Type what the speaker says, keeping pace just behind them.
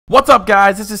What's up,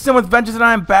 guys? This is Sim with Ventures, and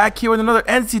I'm back here with another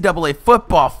NCAA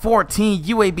Football 14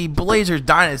 UAB Blazers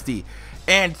Dynasty.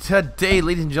 And today,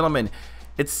 ladies and gentlemen,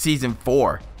 it's Season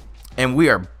 4, and we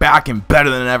are back and better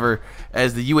than ever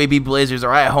as the UAB Blazers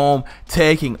are at home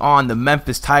taking on the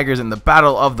Memphis Tigers in the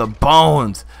Battle of the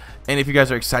Bones. And if you guys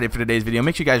are excited for today's video,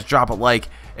 make sure you guys drop a like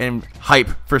and hype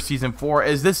for Season 4,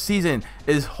 as this season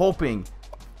is hoping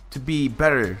to be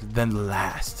better than the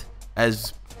last.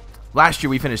 As last year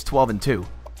we finished 12-2.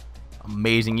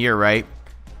 Amazing year, right?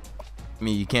 I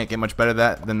mean, you can't get much better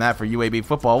than that for UAB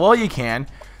football. Well, you can.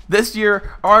 This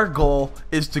year, our goal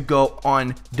is to go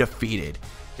undefeated.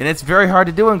 And it's very hard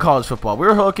to do in college football.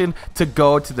 We're looking to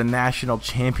go to the national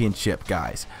championship,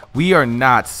 guys. We are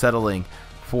not settling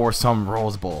for some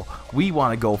Rose Bowl. We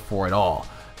want to go for it all.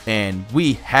 And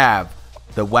we have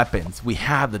the weapons. We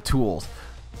have the tools.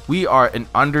 We are an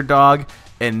underdog,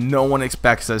 and no one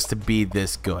expects us to be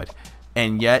this good.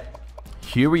 And yet,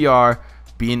 here we are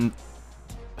being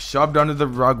shoved under the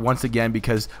rug once again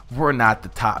because we're not the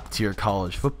top tier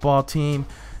college football team.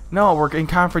 No, we're in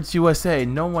Conference USA.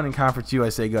 No one in Conference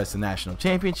USA goes to national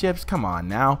championships. Come on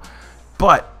now.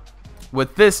 But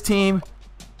with this team,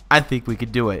 I think we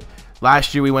could do it.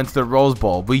 Last year we went to the Rose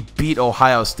Bowl. We beat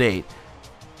Ohio State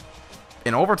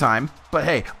in overtime. But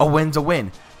hey, a win's a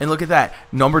win. And look at that.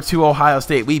 Number 2 Ohio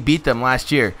State. We beat them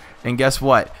last year. And guess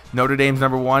what? Notre Dame's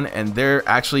number 1, and they're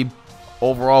actually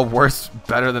overall worse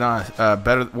than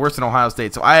Ohio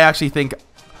State. So I actually think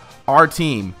our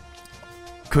team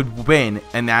could win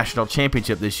a national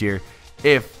championship this year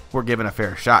if we're given a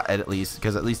fair shot at least,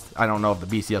 because at least I don't know if the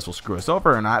BCS will screw us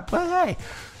over or not, but hey,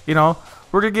 you know,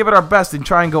 we're gonna give it our best and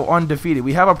try and go undefeated.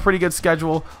 We have a pretty good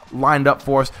schedule lined up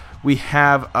for us. We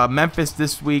have Memphis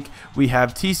this week, we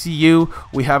have TCU,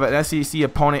 we have an SEC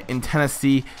opponent in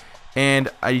Tennessee, and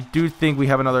I do think we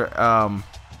have another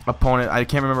opponent. I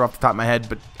can't remember off the top of my head,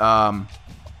 but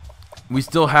we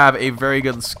still have a very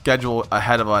good schedule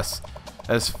ahead of us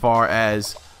as far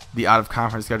as the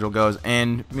out-of-conference schedule goes.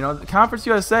 And you know, the Conference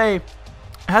USA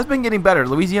has been getting better.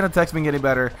 Louisiana Tech's been getting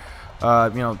better. You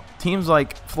know, teams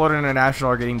like Florida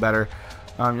International are getting better.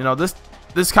 You know,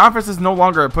 this conference is no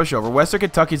longer a pushover. Western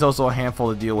Kentucky's also a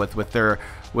handful to deal with their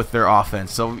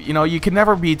offense. So you know, you can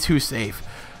never be too safe.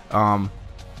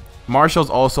 Marshall's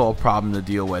also a problem to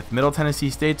deal with. Middle Tennessee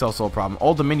State's also a problem.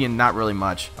 Old Dominion, not really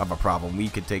much of a problem. We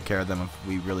could take care of them if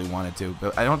we really wanted to,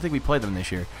 but I don't think we played them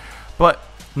this year. But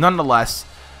nonetheless,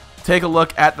 take a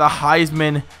look at the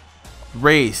Heisman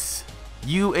race.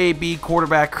 UAB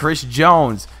quarterback Chris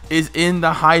Jones is in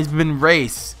the Heisman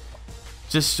race.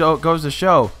 Just goes to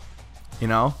show, you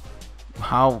know,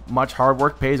 how much hard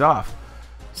work pays off.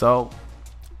 So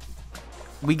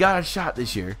we got a shot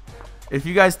this year. If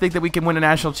you guys think that we can win a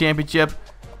national championship,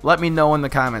 let me know in the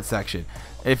comment section.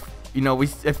 If you know,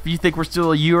 if you think we're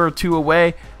still a year or two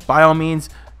away, by all means,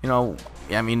 you know,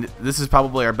 I mean, this is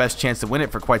probably our best chance to win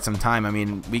it for quite some time. I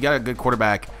mean, we got a good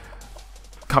quarterback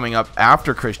coming up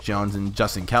after Chris Jones and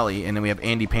Justin Kelly, and then we have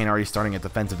Andy Payne already starting at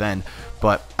defensive end.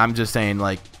 But I'm just saying,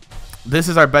 like, this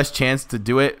is our best chance to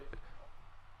do it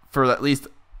for at least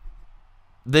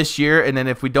this year, and then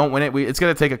if we don't win it, it's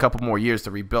going to take a couple more years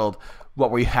to rebuild what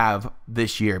we have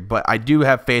this year. But I do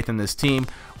have faith in this team.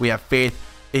 We have faith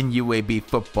in UAB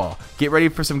football. Get ready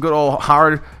for some good old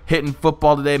hard-hitting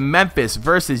football today. Memphis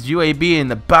versus UAB in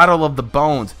the Battle of the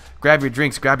Bones. Grab your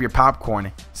drinks, grab your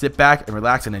popcorn, sit back and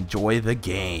relax and enjoy the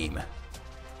game.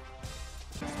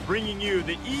 Bringing you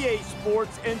the EA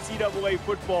Sports NCAA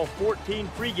Football 14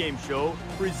 pregame show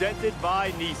presented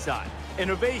by Nissan.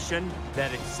 Innovation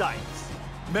that excites.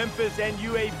 Memphis and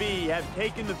UAB have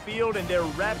taken the field, and they're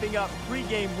wrapping up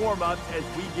pregame warm-ups as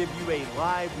we give you a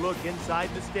live look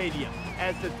inside the stadium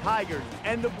as the Tigers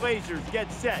and the Blazers get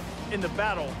set in the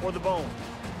battle for the Bones.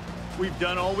 We've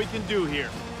done all we can do here.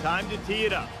 Time to tee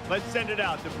it up. Let's send it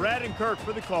out to Brad and Kirk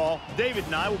for the call. David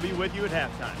and I will be with you at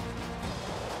halftime.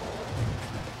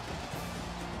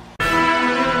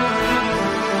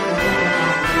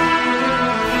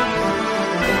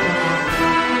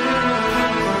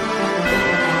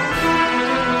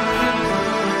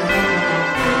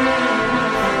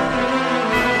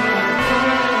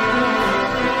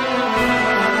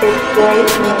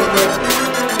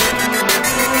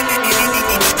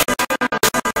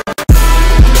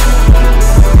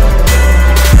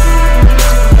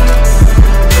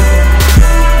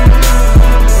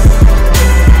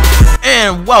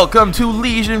 And welcome to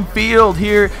Legion Field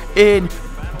here in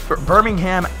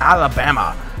Birmingham,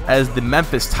 Alabama, as the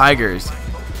Memphis Tigers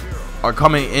are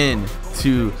coming in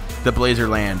to the Blazer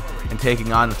land and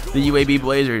taking on the UAB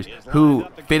Blazers, who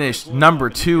finished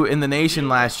 #2 in the nation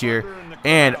last year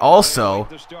and also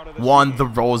won the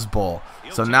Rose Bowl.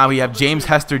 So now we have James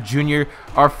Hester Jr.,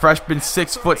 our freshman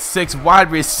 6'6"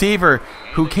 wide receiver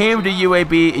who came to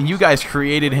UAB, and you guys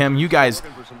created him. You guys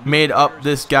made up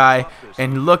this guy,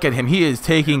 and look at him. He is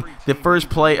taking the first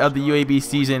play of the UAB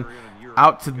season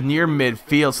out to near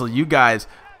midfield. So you guys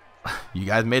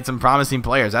made some promising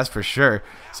players, that's for sure.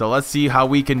 So let's see how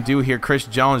we can do here. Chris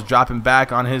Jones dropping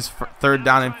back on his 3rd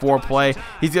down and 4 play.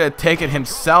 He's going to take it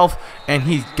himself, and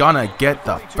he's going to get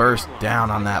the first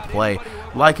down on that play.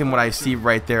 Liking what I see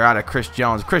right there out of Chris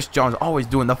Jones. Chris Jones always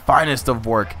doing the finest of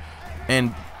work,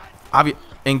 and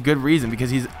good reason, because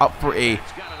he's up for a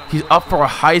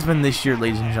Heisman this year,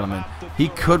 ladies and gentlemen. He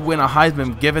could win a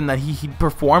Heisman given that he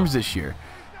performs this year.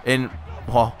 And,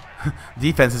 well,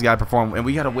 defense has got to perform, and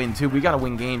we got to win too. We got to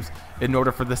win games in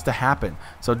order for this to happen.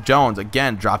 So Jones,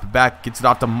 again, drop it back, gets it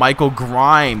off to Michael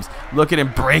Grimes. Look at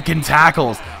him breaking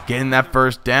tackles, getting that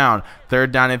first down.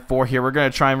 3rd down and 4 here. We're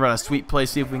going to try and run a sweep play,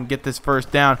 see if we can get this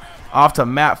first down. Off to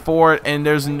Matt Ford, and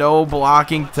there's no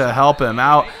blocking to help him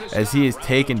out as he is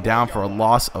taken down for a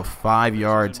loss of 5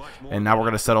 yards. And now we're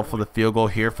going to settle for the field goal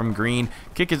here from Green.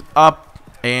 Kick is up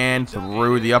and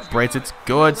through the uprights. It's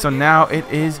good. So now it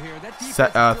is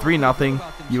 3-0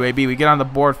 UAB. We get on the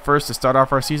board first to start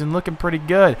off our season looking pretty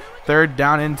good. 3rd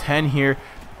down and 10 here.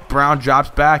 Brown drops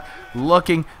back,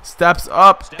 looking, steps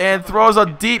up, and throws a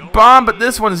deep bomb, but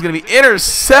this one is going to be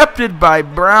intercepted by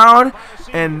Brown,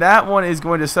 and that one is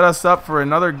going to set us up for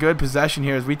another good possession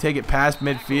here as we take it past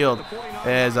midfield,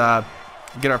 as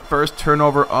get our first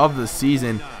turnover of the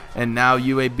season. And now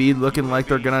UAB looking like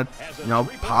they're going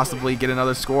to, possibly get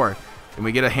another score. And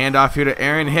we get a handoff here to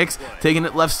Aaron Hicks, taking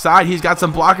it left side. He's got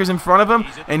some blockers in front of him,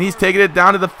 and he's taking it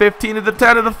down to the 15, to the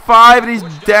 10, to the 5, and he's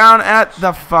down at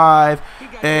the 5.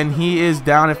 And he is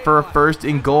down for a 1st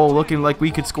and goal, looking like we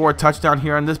could score a touchdown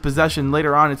here on this possession.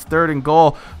 Later on, it's 3rd and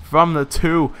goal from the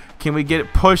 2. Can we get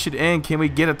it, push it in? Can we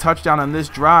get a touchdown on this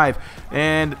drive?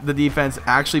 And the defense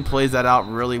actually plays that out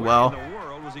really well.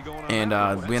 And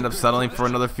we end up settling for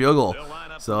another field goal.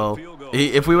 So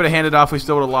if we would have handed off, we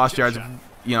still would have lost yards,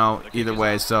 either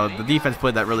way. So the defense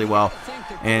played that really well,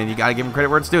 and you got to give them credit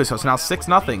where it's due. So it's now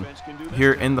 6-0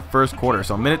 here in the 1st quarter.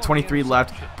 So 1:23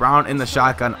 left. Brown in the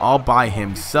shotgun all by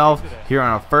himself here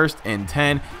on a 1st and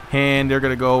 10. And they're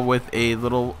going to go with a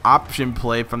little option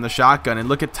play from the shotgun. And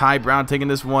look at Ty Brown taking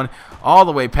this one all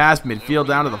the way past midfield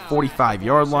down to the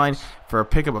 45-yard line for a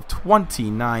pickup of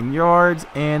 29 yards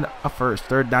and a 1st.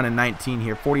 3rd down and 19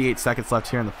 here. 48 seconds left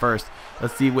here in the 1st.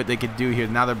 Let's see what they could do here.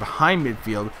 Now they're behind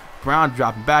midfield. Brown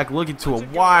dropping back, looking to a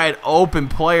wide open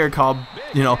player called,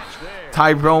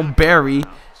 Tyrone Berry,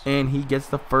 and he gets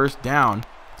the first down.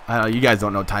 You guys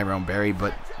don't know Tyrone Berry,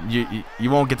 but you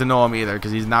won't get to know him either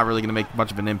because he's not really going to make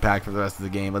much of an impact for the rest of the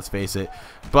game, let's face it.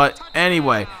 But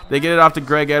anyway, they get it off to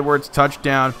Greg Edwards,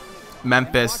 touchdown.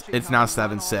 Memphis, it's now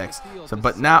 7-6.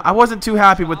 But now I wasn't too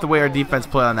happy with the way our defense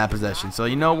played on that possession. So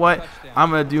you know what?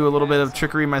 I'm going to do a little bit of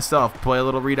trickery myself. Play a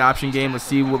little read option game. Let's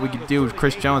see what we can do.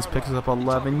 Chris Jones picks up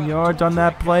 11 yards on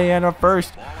that play and a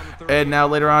 1st. And now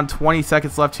later on, 20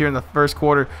 seconds left here in the 1st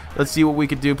quarter. Let's see what we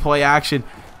could do. Play action.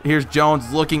 Here's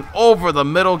Jones looking over the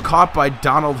middle, caught by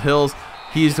Donald Hills.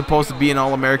 He's supposed to be an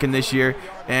All-American this year,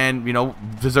 and,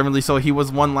 deservedly so. He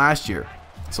was one last year.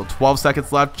 So 12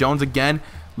 seconds left. Jones again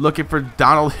looking for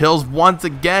Donald Hills once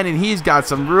again, and he's got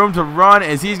some room to run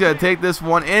as he's going to take this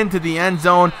one into the end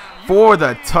zone for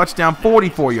the touchdown.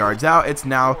 44 yards out. It's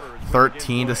now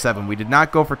 13-7. We did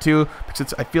not go for 2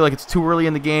 because I feel like it's too early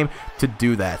in the game to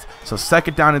do that. So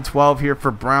 2nd down and 12 here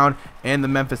for Brown and the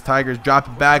Memphis Tigers.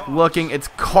 Dropping back, looking. It's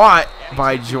caught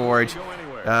by George.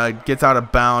 Gets out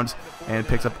of bounds and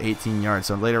picks up 18 yards.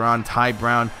 So later on, Ty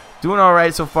Brown doing all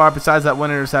right so far besides that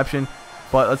one interception.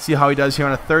 But let's see how he does here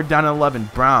on a 3rd down and 11.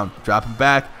 Brown dropping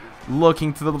back,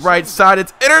 looking to the right side.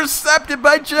 It's intercepted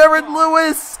by Jared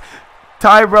Lewis.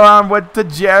 Ty Brown went to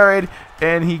Jared,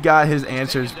 and he got his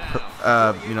answers. He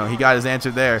got his answer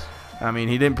there. I mean,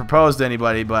 he didn't propose to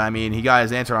anybody, but I mean, he got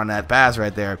his answer on that pass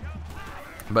right there.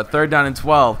 But 3rd down and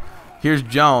 12. Here's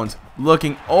Jones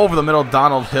looking over the middle.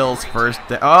 Donald Hills first.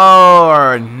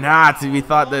 Or not. We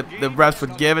thought that the refs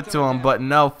would give it to him, but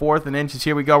no. 4th and inches.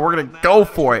 Here we go. We're gonna go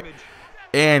for it.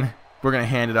 And we're going to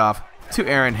hand it off to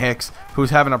Aaron Hicks,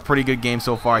 who's having a pretty good game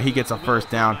so far. He gets a 1st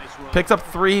down. Picks up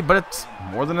 3, but it's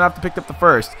more than enough to pick up the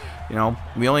 1st.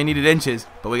 We only needed inches,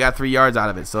 but we got 3 yards out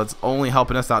of it. So it's only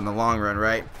helping us out in the long run,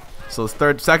 right? So it's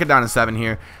 2nd down and 7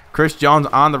 here. Chris Jones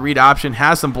on the read option,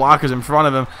 has some blockers in front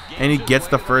of him, and he gets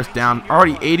the 1st down.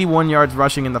 Already 81 yards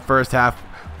rushing in the 1st half.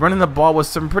 Running the ball with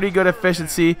some pretty good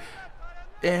efficiency.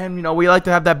 And, you know, we like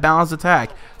to have that balanced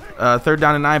attack. 3rd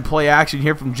down and 9, play action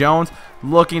here from Jones.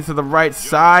 Looking to the right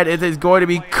side. It is going to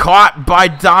be caught by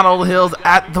Donald Hills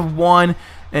at the 1.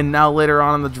 And now later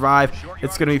on in the drive,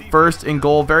 it's going to be 1st and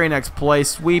goal. Very next play,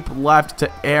 sweep left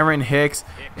to Aaron Hicks.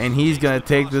 And he's going to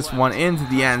take this one into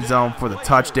the end zone for the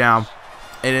touchdown.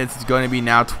 And it's going to be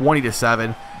now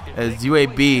 20-7. As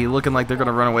UAB looking like they're going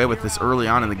to run away with this early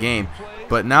on in the game.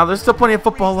 But now there's still plenty of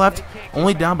football left,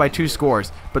 only down by 2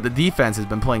 scores. But the defense has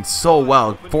been playing so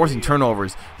well, forcing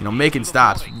turnovers, you know, making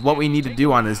stops. What we need to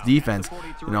do on this defense,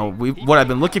 you know, what I've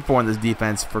been looking for in this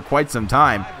defense for quite some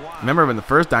time. Remember when the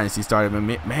first dynasty started,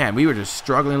 man, we were just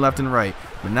struggling left and right.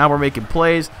 But now we're making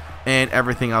plays and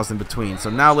everything else in between.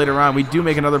 So now later on, we do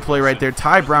make another play right there.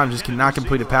 Ty Brown just cannot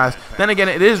complete a pass. Then again,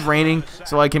 it is raining,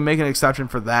 so I can make an exception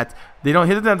for that. He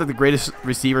doesn't have the greatest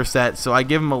receiver set, so I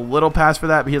give him a little pass for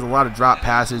that, but he has a lot of drop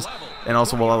passes and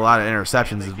also a lot of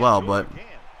interceptions as well, but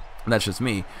that's just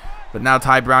me. But now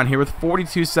Ty Brown here with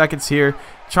 42 seconds here,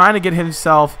 trying to get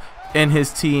himself and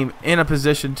his team in a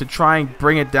position to try and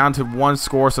bring it down to 1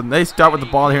 score. So they start with the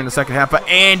ball here in the second half, but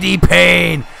Andy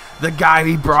Payne, the guy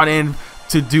we brought in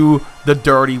to do the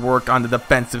dirty work on the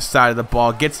defensive side of the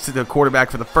ball, gets to the quarterback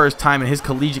for the first time in his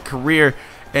collegiate career,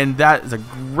 and that is a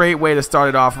great way to start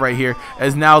it off right here,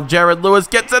 as now Jared Lewis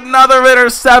gets another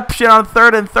interception on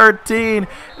 3rd and 13,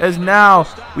 as now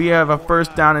we have a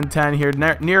 1st down and 10 here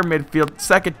near midfield,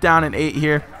 2nd down and 8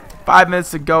 here. 5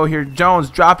 minutes to go here. Jones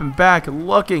dropping back,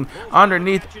 looking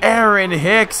underneath Aaron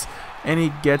Hicks, and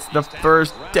he gets the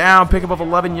 1st down, pickup of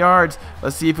 11 yards.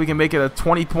 Let's see if we can make it a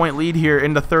 20-point lead here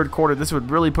in the 3rd quarter. This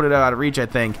would really put it out of reach, I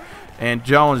think. And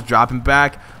Jones dropping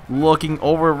back, looking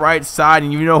over right side,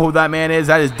 and you know who that man is?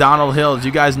 That is Donald Hills.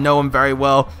 You guys know him very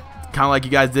well, kind of like you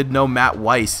guys did know Matt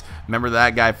Weiss. Remember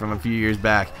that guy from a few years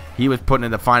back? He was putting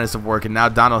in the finest of work, and now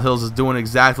Donald Hills is doing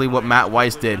exactly what Matt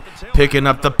Weiss did, picking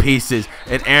up the pieces,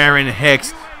 and Aaron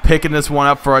Hicks picking this one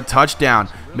up for a touchdown,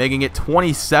 making it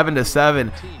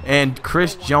 27-7, and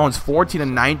Chris Jones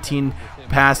 14-19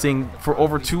 passing for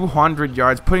over 200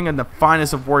 yards, putting in the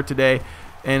finest of work today,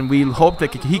 and we hope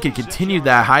that he could continue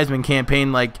that Heisman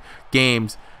campaign-like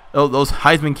games, those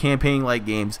Heisman campaign-like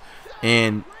games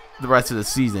in the rest of the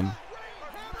season.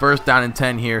 1st down and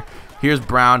 10 here. Here's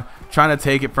Brown trying to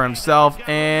take it for himself,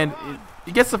 and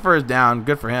he gets the 1st down.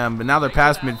 Good for him. But now they're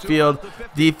past midfield.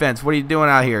 Defense, what are you doing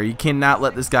out here? You cannot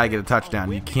let this guy get a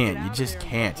touchdown. You can't. You just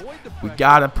can't. We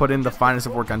got to put in the finest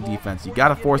of work on defense. You got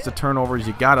to force the turnovers.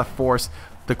 You got to force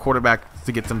the quarterback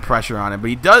to get some pressure on him.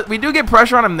 But we do get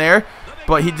pressure on him there,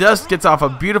 but he just gets off a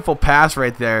beautiful pass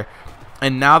right there.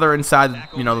 And now they're inside,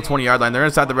 you know, the 20-yard line. They're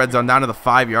inside the red zone down to the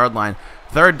 5-yard line.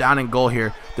 3rd down and goal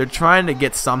here. They're trying to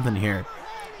get something here.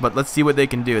 But let's see what they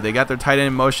can do. They got their tight end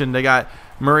in motion. They got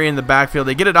Murray in the backfield.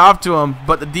 They get it off to him,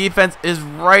 but the defense is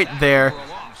right there.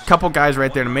 Couple guys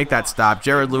right there to make that stop.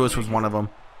 Jared Lewis was one of them.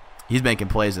 He's making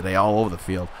plays today all over the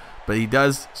field. But he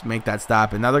does make that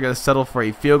stop. And now they're going to settle for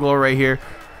a field goal right here.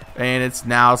 And it's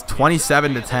now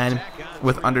 27-10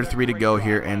 with under 3 to go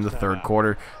here in the 3rd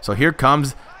quarter. So here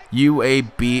comes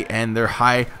UAB and their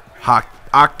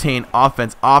high-octane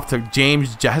offense off to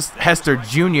James Hester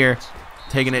Jr.,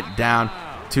 taking it down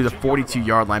to the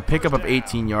 42-yard line. Pickup of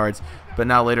 18 yards. But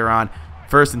now later on,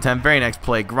 1st and 10, very next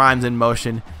play. Grimes in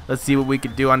motion. Let's see what we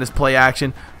could do on this play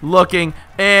action. Looking,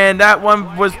 and that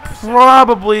one was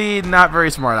probably not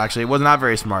very smart, actually. It was not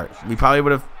very smart. We probably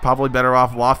would have better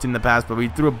off lofting the pass, but we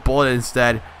threw a bullet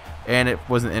instead, and it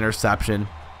was an interception.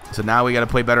 So now we got to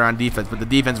play better on defense. But the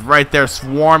defense right there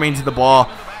swarming to the ball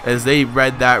as they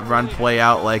read that run play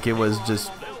out like it was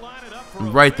just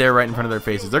right there, right in front of their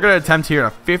faces. They're going to attempt here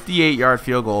a 58-yard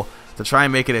field goal to try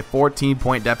and make it a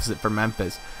 14-point deficit for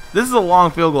Memphis. This is a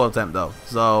long field goal attempt, though.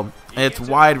 So it's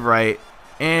wide right,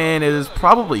 and it is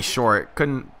probably short.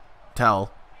 Couldn't tell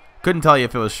you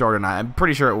if it was short or not. I'm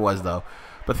pretty sure it was, though.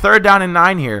 But 3rd down and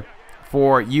 9 here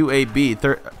for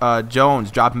UAB.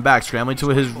 Jones dropping back, scrambling to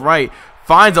his right.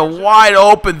 Finds a wide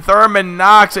open Thurman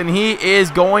Knox, and he is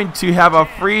going to have a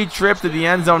free trip to the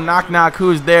end zone. Knock, knock,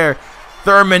 who's there?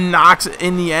 Thurman Knox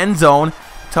in the end zone.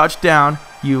 Touchdown,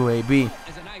 UAB.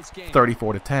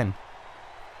 34-10.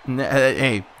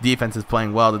 Hey, defense is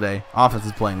playing well today. Offense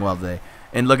is playing well today.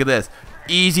 And look at this.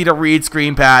 Easy to read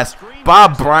screen pass.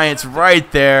 Bob Bryant's right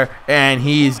there, and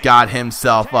he's got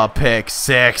himself a pick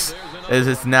 6. As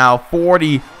it's now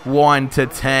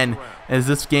 41-10. As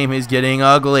this game is getting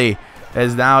ugly.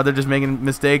 As now they're just making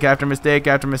mistake after mistake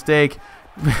after mistake.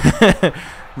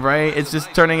 Right? It's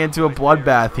just turning into a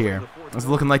bloodbath here. It's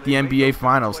looking like the NBA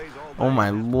Finals. Oh, my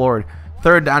Lord.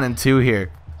 3rd down and 2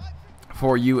 here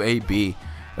for UAB.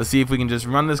 Let's see if we can just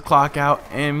run this clock out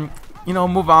and you know,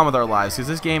 move on with our lives, because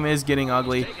this game is getting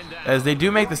ugly. As they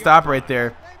do make the stop right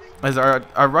there, as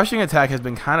our rushing attack has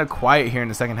been kind of quiet here in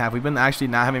the second half. We've been actually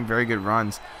not having very good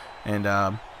runs, and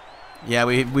yeah,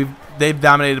 they've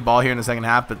dominated the ball here in the second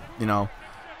half, but you know,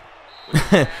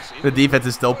 the defense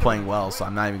is still playing well, so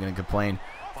I'm not even going to complain.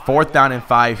 4th down and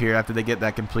 5 here after they get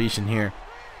that completion here.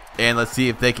 And let's see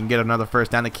if they can get another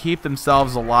first down to keep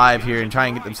themselves alive here and try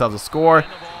and get themselves a score.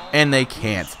 And they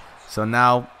can't. So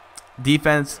now,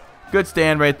 defense, good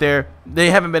stand right there.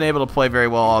 They haven't been able to play very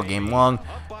well all game long.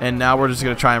 And now we're just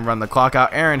going to try and run the clock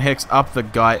out. Aaron Hicks up the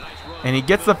gut. And he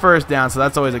gets the first down, so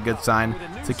that's always a good sign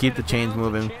to keep the chains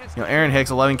moving. You know, Aaron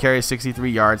Hicks, 11 carries, 63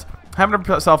 yards. Having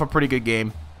himself a pretty good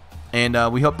game.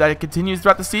 And we hope that it continues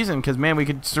throughout the season because, man, we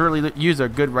could certainly use a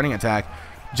good running attack.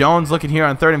 Jones looking here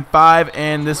on 3rd and 5,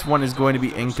 and this one is going to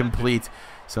be incomplete.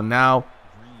 So now,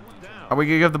 are we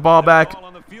going to give the ball back?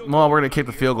 Well, we're going to kick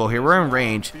the field goal here. We're in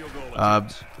range.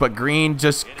 But Green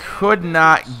just could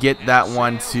not get that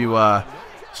one to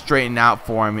straighten out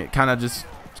for him. It kind of just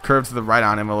curved to the right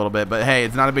on him a little bit. But, hey,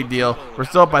 it's not a big deal. We're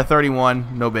still up by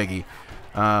 31. No biggie.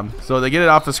 So they get it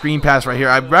off the screen pass right here.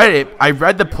 I read it. I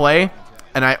read the play.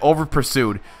 And I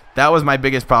over-pursued. That was my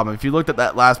biggest problem. If you looked at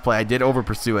that last play, I did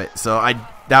over-pursue it. So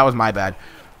that was my bad.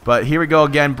 But here we go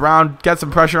again. Brown gets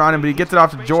some pressure on him, but he gets it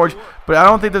off to George. But I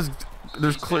don't think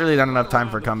there's clearly not enough time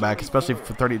for a comeback, especially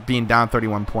for being down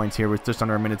 31 points here with just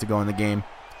under a minute to go in the game.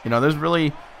 You know, there's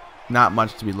really not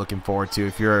much to be looking forward to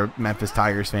if you're a Memphis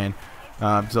Tigers fan.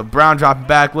 So Brown dropping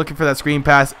back, looking for that screen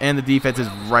pass, and the defense is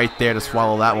right there to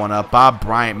swallow that one up. Bob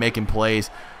Bryant making plays.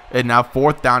 And now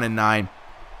 4th down and 9.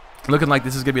 Looking like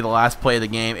this is going to be the last play of the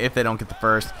game if they don't get the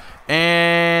first.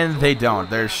 And they don't.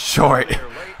 They're short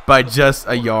by just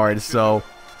a yard. So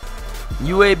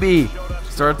UAB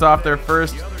starts off their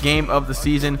first game of the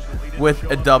season with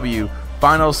a W.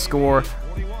 Final score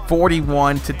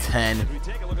 41-10.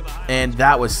 And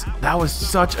that was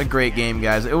such a great game,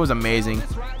 guys. It was amazing.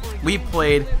 We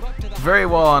played very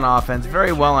well on offense,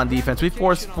 very well on defense. We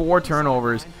forced 4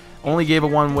 turnovers. Only gave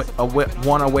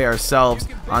one away ourselves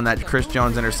on that Chris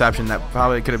Jones interception that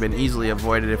probably could have been easily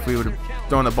avoided if we would have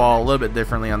thrown the ball a little bit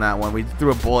differently on that one. We threw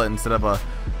a bullet instead of a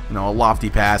lofty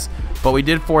pass. But we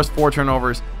did force 4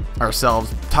 turnovers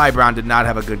ourselves. Ty Brown did not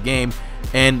have a good game,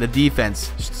 and the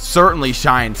defense certainly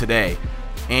shined today.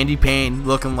 Andy Payne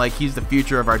looking like he's the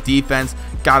future of our defense.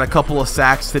 Got a couple of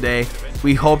sacks today.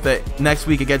 We hope that next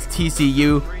week against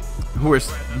TCU, who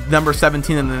is number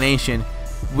 17 in the nation,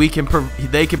 the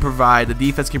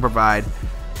defense can provide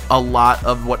a lot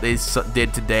of what they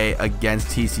did today against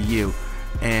TCU,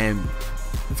 and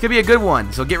it's gonna be a good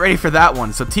one, so get ready for that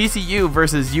one. So TCU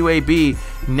versus UAB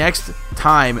next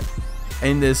time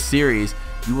in this series.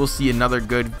 You will see another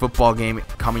good football game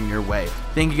coming your way.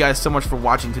 Thank you guys so much for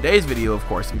watching today's video. Of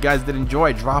course, if you guys did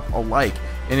enjoy, drop a like,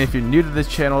 and if you're new to this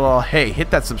channel at all, hey, hit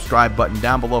that subscribe button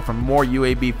down below for more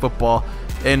UAB football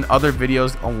and other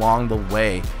videos along the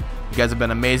way. You guys have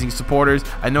been amazing supporters.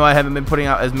 I know I haven't been putting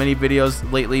out as many videos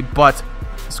lately, but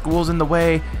school's in the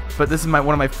way. But this is one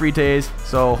of my free days,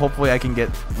 so hopefully I can get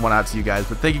one out to you guys.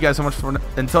 But thank you guys so much.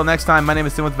 Until next time, my name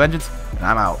is Sin with Vengeance, and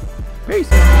I'm out. Peace.